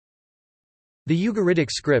The Ugaritic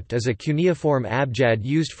script is a cuneiform abjad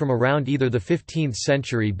used from around either the 15th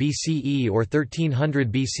century BCE or 1300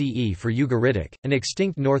 BCE for Ugaritic, an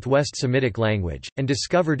extinct northwest Semitic language, and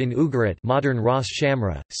discovered in Ugarit, modern Ras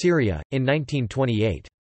Shamra, Syria, in 1928.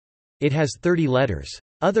 It has 30 letters.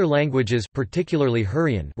 Other languages, particularly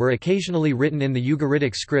Hurrian, were occasionally written in the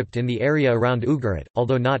Ugaritic script in the area around Ugarit,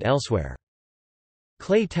 although not elsewhere.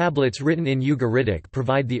 Clay tablets written in Ugaritic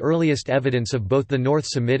provide the earliest evidence of both the North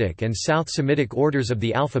Semitic and South Semitic orders of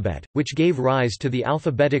the alphabet, which gave rise to the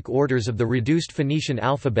alphabetic orders of the reduced Phoenician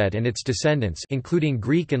alphabet and its descendants, including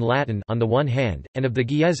Greek and Latin on the one hand, and of the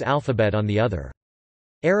Ge'ez alphabet on the other.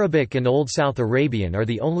 Arabic and Old South Arabian are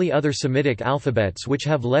the only other Semitic alphabets which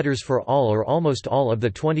have letters for all or almost all of the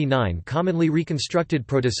 29 commonly reconstructed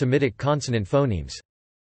Proto-Semitic consonant phonemes.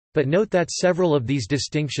 But note that several of these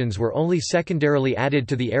distinctions were only secondarily added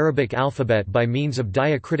to the Arabic alphabet by means of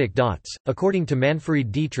diacritic dots, according to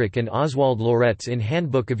Manfred Dietrich and Oswald Loretz in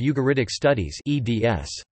Handbook of Ugaritic Studies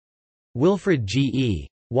eds. Wilfred G. E.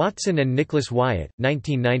 Watson and Nicholas Wyatt,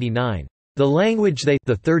 1999. The language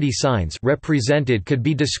the 30 signs represented could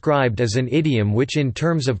be described as an idiom which in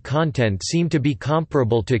terms of content seemed to be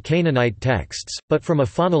comparable to Canaanite texts, but from a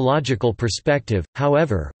phonological perspective,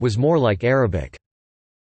 however, was more like Arabic.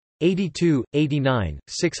 82, 89,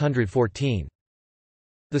 614.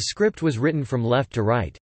 The script was written from left to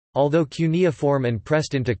right. Although cuneiform and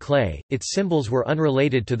pressed into clay, its symbols were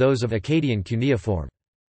unrelated to those of Akkadian cuneiform.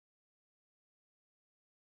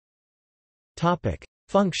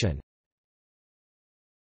 Function.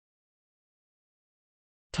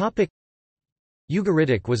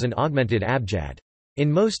 Ugaritic was an augmented abjad.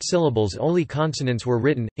 In most syllables only consonants were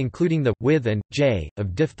written, including the with and j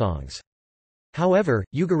of diphthongs. However,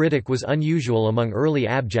 Ugaritic was unusual among early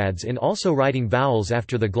abjads in also writing vowels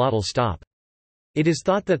after the glottal stop. It is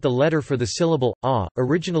thought that the letter for the syllable a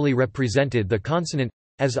originally represented the consonant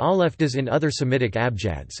as aleph does in other Semitic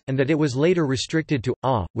abjads, and that it was later restricted to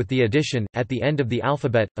a, with the addition, at the end of the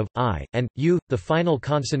alphabet, of I, and u. The final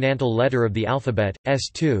consonantal letter of the alphabet,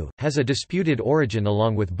 s2, has a disputed origin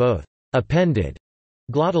along with both appended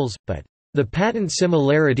glottals, but the patent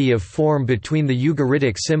similarity of form between the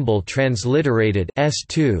Ugaritic symbol transliterated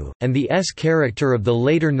S2, and the S character of the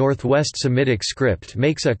later Northwest Semitic script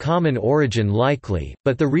makes a common origin likely,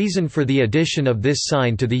 but the reason for the addition of this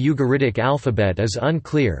sign to the Ugaritic alphabet is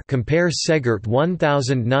unclear. Compare Segert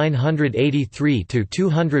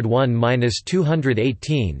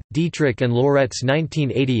 1983-201-218, Dietrich and Loretz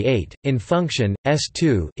 1988. In function,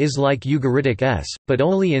 S2 is like Ugaritic S, but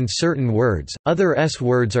only in certain words. Other S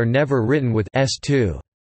words are never written with S2.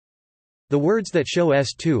 The words that show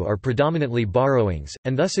S2 are predominantly borrowings,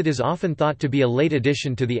 and thus it is often thought to be a late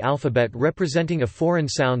addition to the alphabet representing a foreign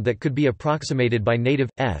sound that could be approximated by native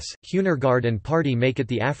S. Hunergaard and Party make it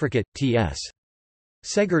the affricate ts.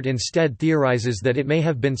 Segert instead theorizes that it may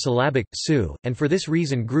have been syllabic, su, and for this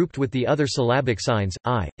reason grouped with the other syllabic signs,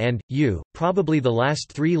 I, and, u. Probably the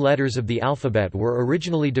last three letters of the alphabet were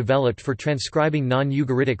originally developed for transcribing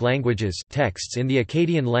non-Ugaritic languages. Texts in the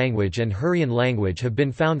Akkadian language and Hurrian language have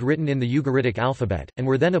been found written in the Ugaritic alphabet, and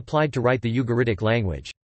were then applied to write the Ugaritic language.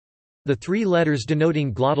 The three letters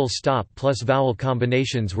denoting glottal stop plus vowel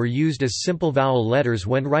combinations were used as simple vowel letters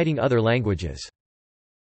when writing other languages.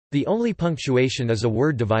 The only punctuation is a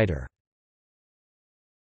word divider.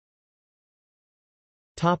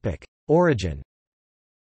 Origin.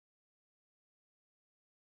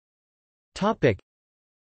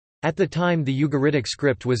 At the time the Ugaritic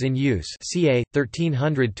script was in use, ca.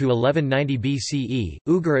 1300 to 1190 BCE,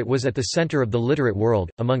 Ugarit was at the center of the literate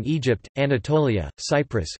world, among Egypt, Anatolia,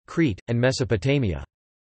 Cyprus, Crete, and Mesopotamia.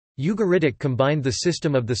 Ugaritic combined the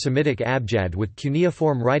system of the Semitic abjad with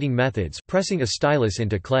cuneiform writing methods, pressing a stylus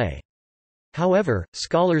into clay. However,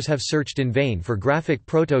 scholars have searched in vain for graphic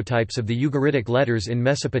prototypes of the Ugaritic letters in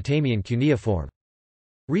Mesopotamian cuneiform.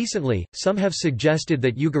 Recently, some have suggested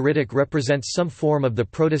that Ugaritic represents some form of the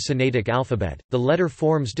Proto-Sinaitic alphabet, the letter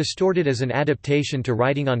forms distorted as an adaptation to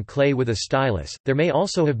writing on clay with a stylus. There may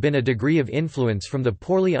also have been a degree of influence from the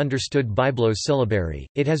poorly understood Byblos syllabary.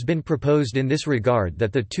 It has been proposed in this regard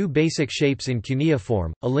that the two basic shapes in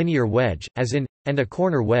cuneiform, a linear wedge, as in, and a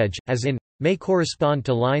corner wedge, as in, may correspond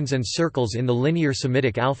to lines and circles in the linear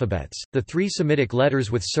Semitic alphabets. The three Semitic letters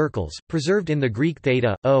with circles, preserved in the Greek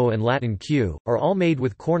theta, O and Latin Q, are all made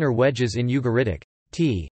with corner wedges in Ugaritic,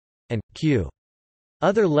 T and Q.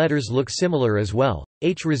 Other letters look similar as well.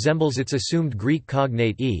 H resembles its assumed Greek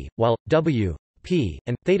cognate E, while W, P,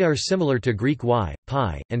 and theta are similar to Greek Y,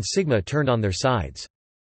 pi, and sigma turned on their sides.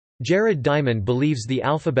 Jared Diamond believes the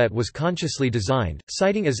alphabet was consciously designed,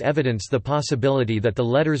 citing as evidence the possibility that the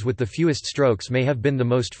letters with the fewest strokes may have been the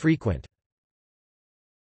most frequent.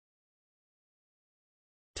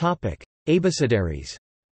 Abecedaries.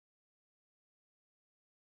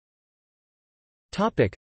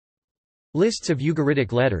 Lists of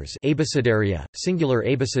Ugaritic letters abecedaria, singular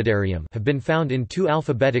abecedarium have been found in two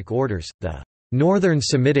alphabetic orders, the Northern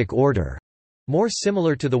Semitic order, more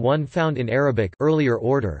similar to the one found in Arabic earlier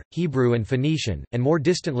order, Hebrew and Phoenician, and more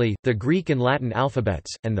distantly, the Greek and Latin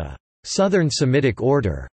alphabets, and the Southern Semitic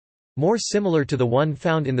order, more similar to the one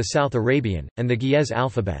found in the South Arabian, and the Ge'ez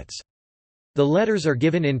alphabets. The letters are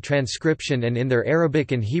given in transcription and in their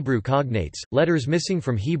Arabic and Hebrew cognates. Letters missing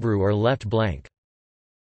from Hebrew are left blank.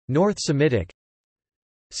 North Semitic,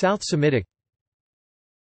 South Semitic.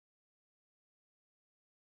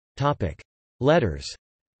 Topic: Letters.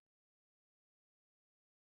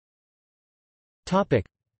 Topic: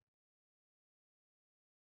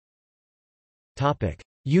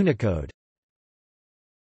 Unicode.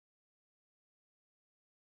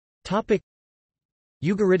 Topic: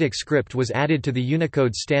 Ugaritic script was added to the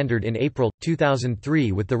Unicode standard in April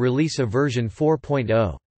 2003 with the release of version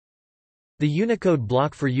 4.0. The Unicode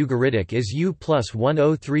block for Ugaritic is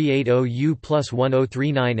U+10380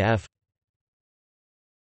 U+1039F.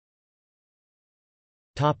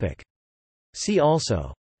 Topic: See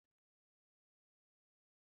also.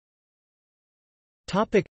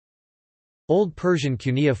 Topic: Old Persian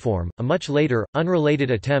cuneiform, a much later, unrelated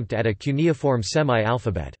attempt at a cuneiform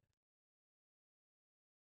semi-alphabet.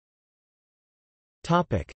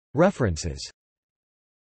 Topic: References.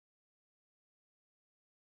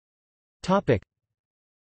 Topic: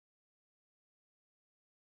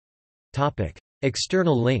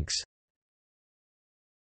 External links.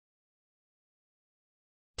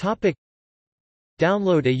 Topic: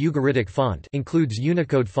 Download a Ugaritic font includes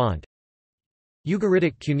Unicode font.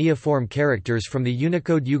 Ugaritic cuneiform characters from the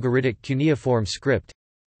Unicode Ugaritic cuneiform script.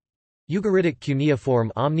 Ugaritic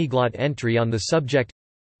cuneiform omniglot entry on the subject.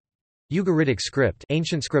 Ugaritic script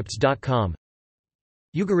ancientscripts.com.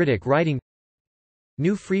 Ugaritic writing.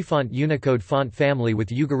 New freefont Unicode font family with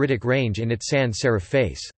Ugaritic range in its sans serif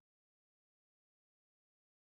face.